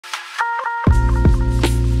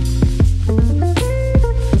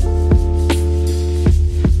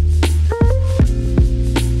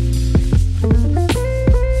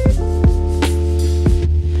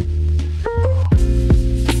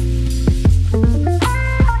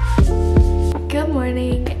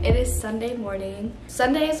morning.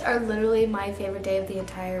 Sundays are literally my favorite day of the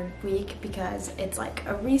entire week because it's like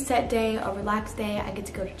a reset day, a relaxed day. I get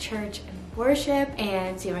to go to church and worship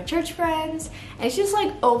and see my church friends, and it's just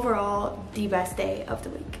like overall the best day of the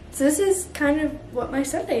week. So this is kind of what my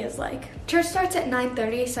Sunday is like. Church starts at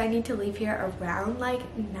 9:30, so I need to leave here around like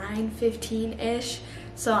 9:15-ish.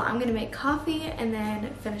 So I'm gonna make coffee and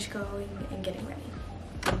then finish going and getting ready.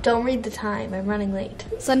 Don't read the time, I'm running late.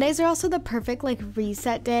 Sundays are also the perfect like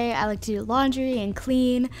reset day. I like to do laundry and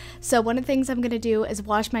clean. So one of the things I'm gonna do is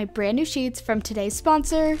wash my brand new sheets from today's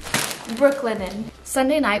sponsor, Brooklinen.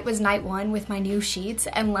 Sunday night was night one with my new sheets,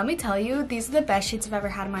 and let me tell you, these are the best sheets I've ever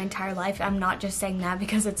had in my entire life. I'm not just saying that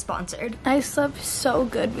because it's sponsored. I slept so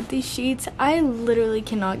good with these sheets. I literally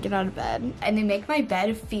cannot get out of bed, and they make my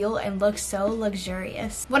bed feel and look so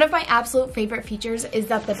luxurious. One of my absolute favorite features is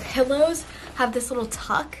that the pillows have this little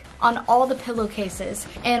tuck on all the pillowcases,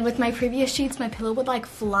 and with my previous sheets my pillow would like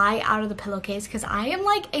fly out of the pillowcase because I am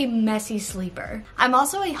like a messy sleeper. I'm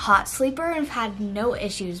also a hot sleeper and have had no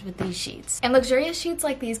issues with these sheets. And luxurious sheets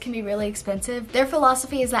like these can be really expensive. Their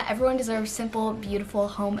philosophy is that everyone deserves simple, beautiful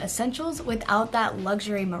home essentials without that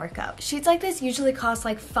luxury markup. Sheets like this usually cost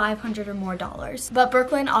like $500 or more, but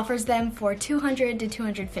Brooklyn offers them for $200 to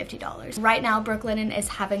 $250. Right now Brooklinen is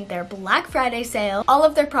having their Black Friday sale. All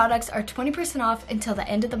of their products are 20% off until the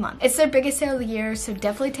end of the month. It's their biggest sale of the year, so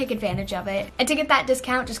definitely take advantage of it. And to get that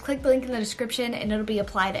discount, just click the link in the description and it'll be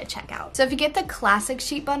applied at checkout. So if you get the classic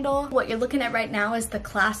sheet bundle, what you're looking at right now is the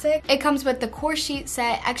classic. It comes with the core sheet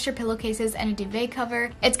set, extra pillowcases, and a duvet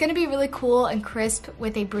cover. It's gonna be really cool and crisp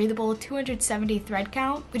with a breathable 270 thread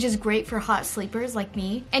count, which is great for hot sleepers like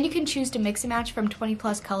me. And you can choose to mix and match from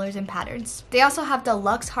 20+ colors and patterns. They also have the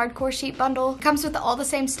Luxe Hardcore Sheet Bundle. It comes with all the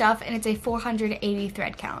same stuff and it's a 480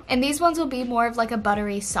 thread count. And these ones will be more of like a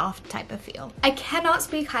buttery, soft type of feel. I cannot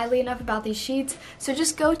speak highly enough about these sheets, so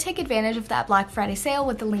just go take advantage of that Black Friday sale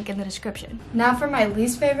with the link in the description. Now for my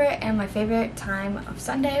least favorite and my favorite time of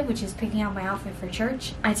Sunday, which is picking out my outfit for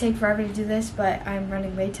church. I take forever to do this, but I'm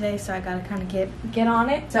running late today, so I gotta kind of get on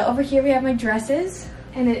it. So over here we have my dresses,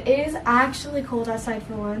 and it is actually cold outside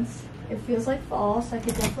for once. It feels like fall, so I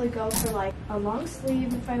could definitely go for like a long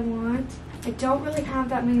sleeve if I want. I don't really have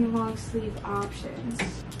that many long sleeve options.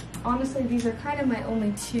 Honestly, these are kind of my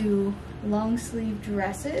only two long sleeve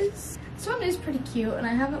dresses. This one is pretty cute and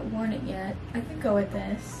I haven't worn it yet. I could go with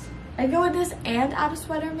this. I'd go with this and add a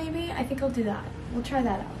sweater maybe. I think I'll do that. We'll try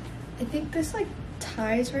that out. I think this like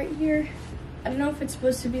ties right here. I don't know if it's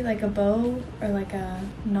supposed to be like a bow or like a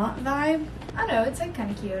knot vibe. I don't know, it's like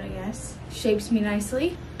kind of cute, I guess. Shapes me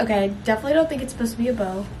nicely. Okay, I definitely don't think it's supposed to be a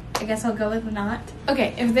bow. I guess I'll go with the knot.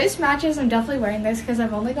 Okay, if this matches, I'm definitely wearing this because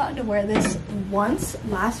I've only gotten to wear this once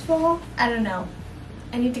last fall. I don't know.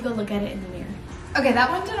 I need to go look at it in the mirror. Okay,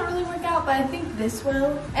 that one didn't really work out, but I think this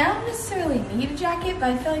will. And I don't necessarily need a jacket,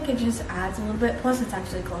 but I feel like it just adds a little bit. Plus, it's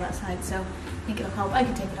actually cold outside, so I think it'll help. I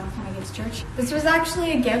can take it off when I get to church. This was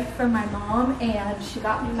actually a gift from my mom, and she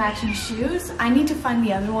got me matching shoes. I need to find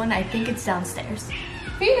the other one. I think it's downstairs.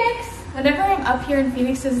 Phoenix! Whenever I'm up here and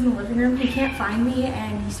Phoenix is in the living room, he can't find me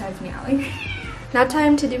and he starts meowing. Now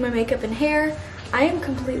time to do my makeup and hair. I am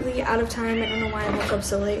completely out of time. I don't know why I woke up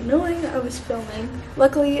so late knowing I was filming.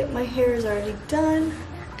 Luckily, my hair is already done.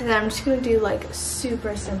 And then I'm just gonna do like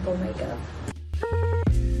super simple makeup.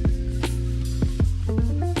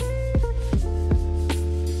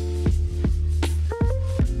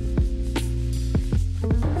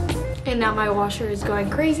 And now my washer is going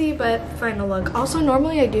crazy, but final look. Also,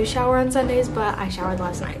 normally I do shower on Sundays, but I showered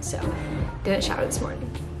last night, so didn't shower this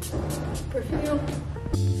morning. Perfume.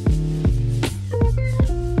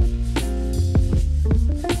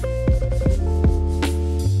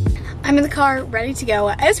 I'm in the car, ready to go.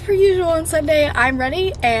 As per usual on Sunday, I'm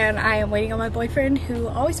ready, and I am waiting on my boyfriend, who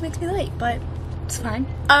always makes me late, but it's fine.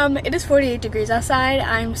 It is 48 degrees outside.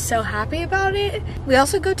 I'm so happy about it. We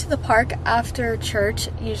also go to the park after church,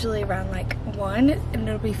 usually around like 1, and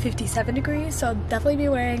it'll be 57 degrees, so I'll definitely be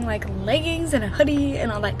wearing like leggings and a hoodie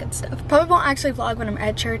and all that good stuff. Probably won't actually vlog when I'm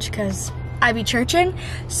at church because I be churching,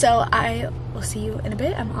 so I will see you in a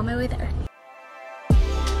bit. I'm on my way there.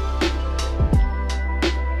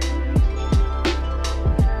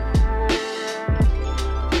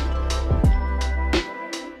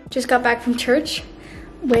 Just got back from church.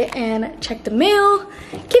 Wait and check the mail.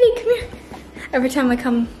 Kitty, come here. Every time I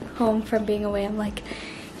come home from being away, I'm like,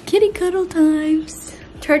 kitty cuddle times.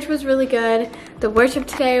 Church was really good. The worship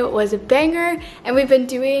today was a banger, and we've been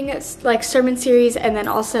doing like sermon series and then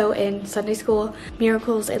also in Sunday school,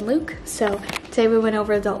 Miracles in Luke. So today we went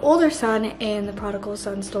over the older son and the prodigal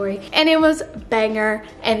son story, and it was banger.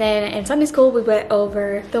 And then in Sunday school we went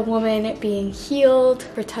over the woman being healed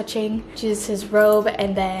for touching Jesus' robe,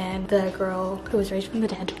 and then the girl who was raised from the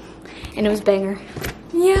dead, and it was banger.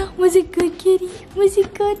 Yeah, was it good, kitty? Was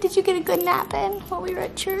it good? Did you get a good nap in while we were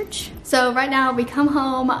at church? So right now we come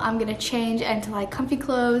home, I'm gonna change into like comfy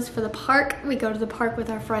clothes for the park. We go to the park with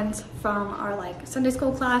our friends from our like Sunday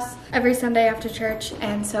school class every Sunday after church,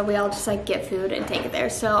 and so we all just like get food and take it there.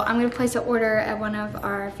 So I'm gonna place an order at one of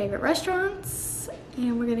our favorite restaurants,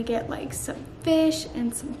 and we're gonna get like some fish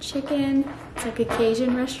and some chicken. It's like a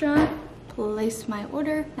Cajun restaurant. Place my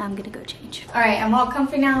order. Now I'm gonna go change. All right, I'm all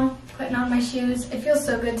comfy now, putting on my shoes. It feels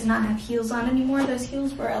so good to not have heels on anymore. Those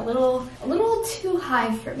heels were a little too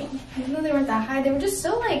high for me. Even though they weren't that high, they were just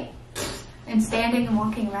so like, and standing and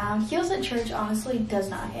walking around. Heels at church honestly does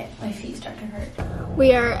not hit. My feet start to hurt.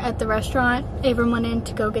 We are at the restaurant. Abram went in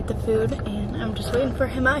to go get the food, and I'm just waiting for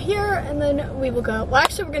him out here, and then we will go. Well,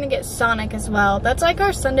 actually we're gonna get Sonic as well. That's like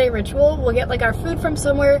our Sunday ritual. We'll get like our food from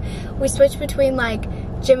somewhere. We switch between like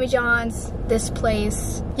Jimmy John's, this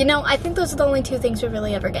place. You know, I think those are the only two things we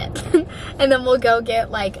really ever get. And then we'll go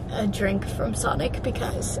get like a drink from Sonic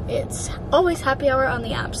because it's always happy hour on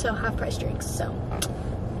the app, so half price drinks, so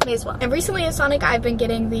may as well. And recently at Sonic, I've been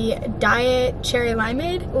getting the Diet Cherry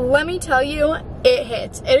Limeade. Let me tell you, it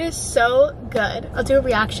hits. It is so good. I'll do a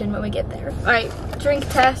reaction when we get there. All right, drink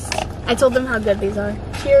test. I told them how good these are.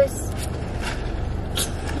 Cheers.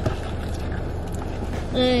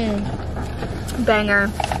 Banger.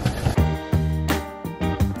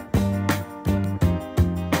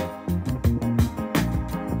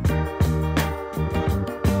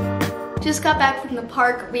 Just got back from the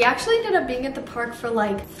park. We actually ended up being at the park for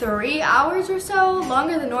like 3 hours or so,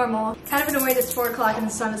 longer than normal. Kind of annoyed it's 4 o'clock and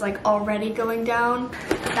the sun is like already going down.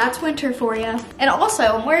 That's winter for you. And also,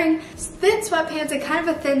 I'm wearing thin sweatpants and kind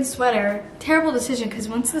of a thin sweater. Terrible decision, because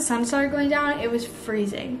once the sun started going down, it was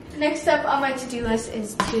freezing. Next up on my to-do list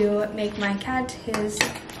is to make my cat his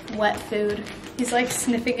wet food. He's like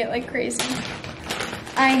sniffing it like crazy.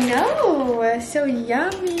 I know, so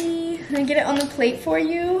yummy. Can I get it on the plate for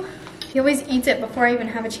you? He always eats it before I even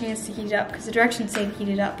have a chance to heat it up, because the directions say heat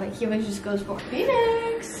it up, but he always just goes for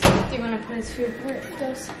Phoenix. Do you want to put his food where it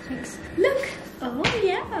goes? Thanks. Look. Oh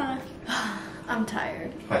yeah. I'm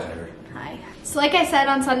tired. Hi, Tiger. Hi. So like I said,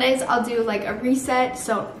 on Sundays I'll do like a reset,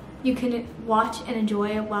 so you can watch and enjoy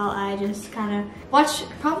it while I just kind of watch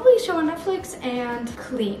probably a show on Netflix and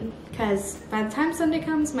clean, because by the time Sunday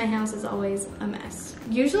comes, my house is always a mess.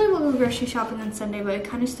 Usually we'll go grocery shopping on Sunday, but I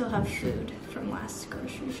kind of still have food from last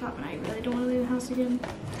grocery shop, and I really don't want to leave the house again.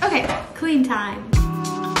 Okay, clean time.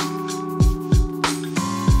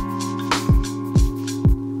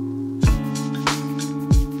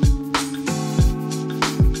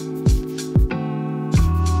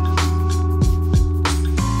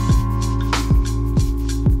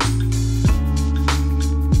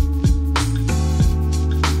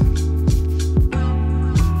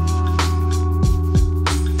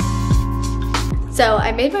 So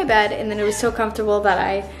I made my bed, and then it was so comfortable that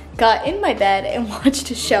I got in my bed and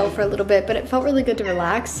watched a show for a little bit, but it felt really good to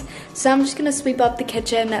relax. So I'm just gonna sweep up the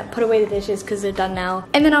kitchen, put away the dishes because they're done now,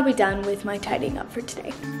 and then I'll be done with my tidying up for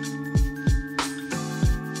today.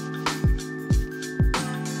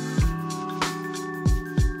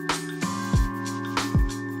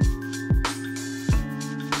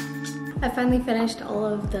 I finally finished all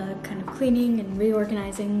of the kind of cleaning and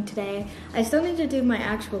reorganizing today. I still need to do my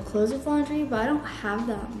actual clothes of laundry, but I don't have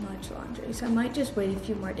that much laundry, so I might just wait a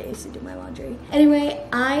few more days to do my laundry. Anyway,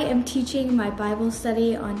 I am teaching my Bible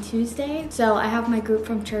study on Tuesday. So I have my group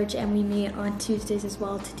from church, and we meet on Tuesdays as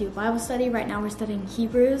well to do Bible study. Right now we're studying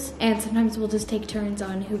Hebrews, and sometimes we'll just take turns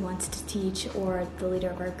on who wants to teach, or the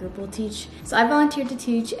leader of our group will teach. So I volunteered to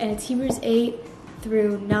teach, and it's Hebrews 8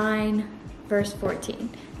 through 9, verse 14.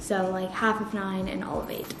 So like half of 9 and all of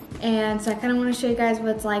 8. And so I kind of want to show you guys what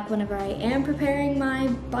it's like whenever I am preparing my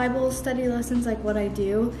Bible study lessons, like what I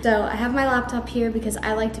do. So I have my laptop here because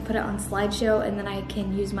I like to put it on slideshow, and then I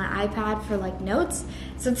can use my iPad for like notes.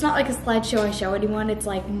 So it's not like a slideshow I show anyone, it's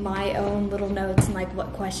like my own little notes and like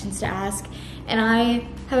what questions to ask. And I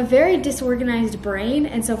have a very disorganized brain,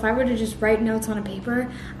 and so if I were to just write notes on a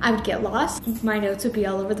paper, I would get lost. My notes would be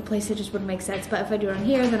all over the place, it just wouldn't make sense. But if I do it on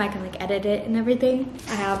here, then I can like edit it and everything.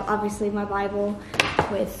 I have obviously my Bible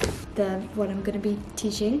with what I'm gonna be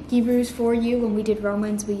teaching. Hebrews for You, when we did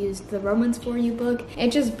Romans, we used the Romans for You book.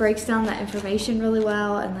 It just breaks down that information really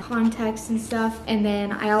well and the context and stuff. And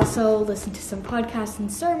then I also listened to some podcasts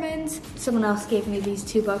and sermons. Someone else gave me these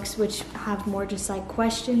 2 books which have more just like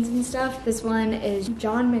questions and stuff. This one is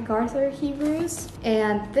John MacArthur Hebrews,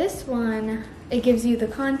 and this one, it gives you the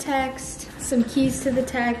context, some keys to the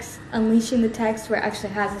text, unleashing the text where it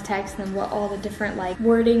actually has a text, and what all the different like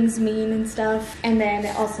wordings mean and stuff. And then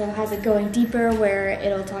it also has it going deeper where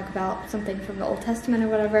it'll talk about something from the Old Testament or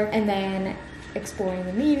whatever, and then exploring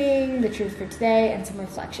the meaning, the truth for today, and some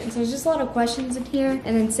reflections. So there's just a lot of questions in here.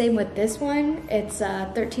 And then same with this one, it's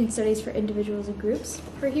 13 studies for individuals and groups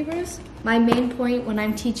for Hebrews. My main point when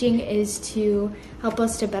I'm teaching is to help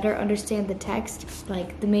us to better understand the text,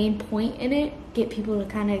 like the main point in it, get people to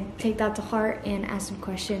kind of take that to heart and ask some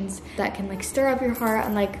questions that can like stir up your heart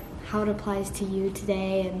on like how it applies to you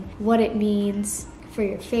today and what it means for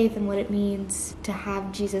your faith and what it means to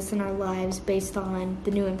have Jesus in our lives based on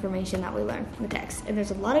the new information that we learn from the text. And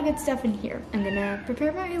there's a lot of good stuff in here. I'm gonna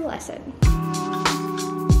prepare my lesson.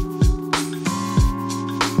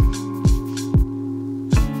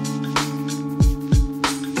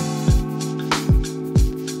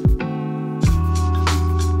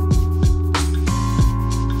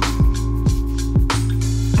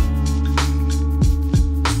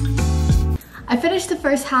 I finished the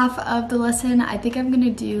first half of the lesson. I think I'm gonna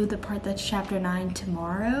do the part that's chapter 9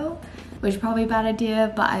 tomorrow, which is probably a bad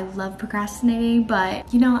idea, but I love procrastinating.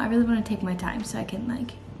 But you know, I really wanna take my time so I can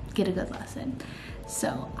like get a good lesson.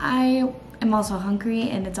 So I am also hungry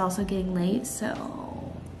and it's also getting late, so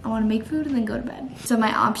I wanna make food and then go to bed. So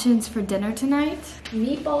my options for dinner tonight,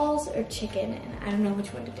 meatballs or chicken, and I don't know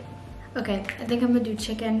which one to do. Okay, I think I'm gonna do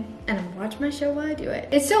chicken and I'm gonna watch my show while I do it.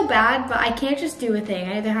 It's so bad, but I can't just do a thing.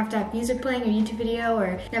 I either have to have music playing, a YouTube video,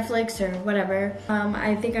 or Netflix, or whatever.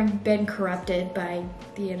 I think I've been corrupted by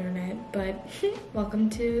the internet, but welcome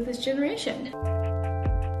to this generation.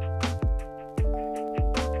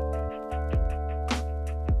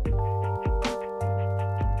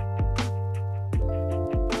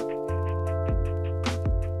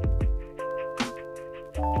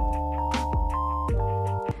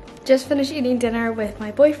 Just finished eating dinner with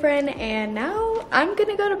my boyfriend and now I'm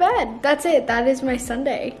gonna go to bed. That's it, that is my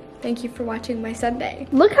Sunday. Thank you for watching my Sunday.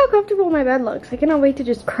 Look how comfortable my bed looks. I cannot wait to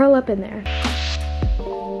just curl up in there.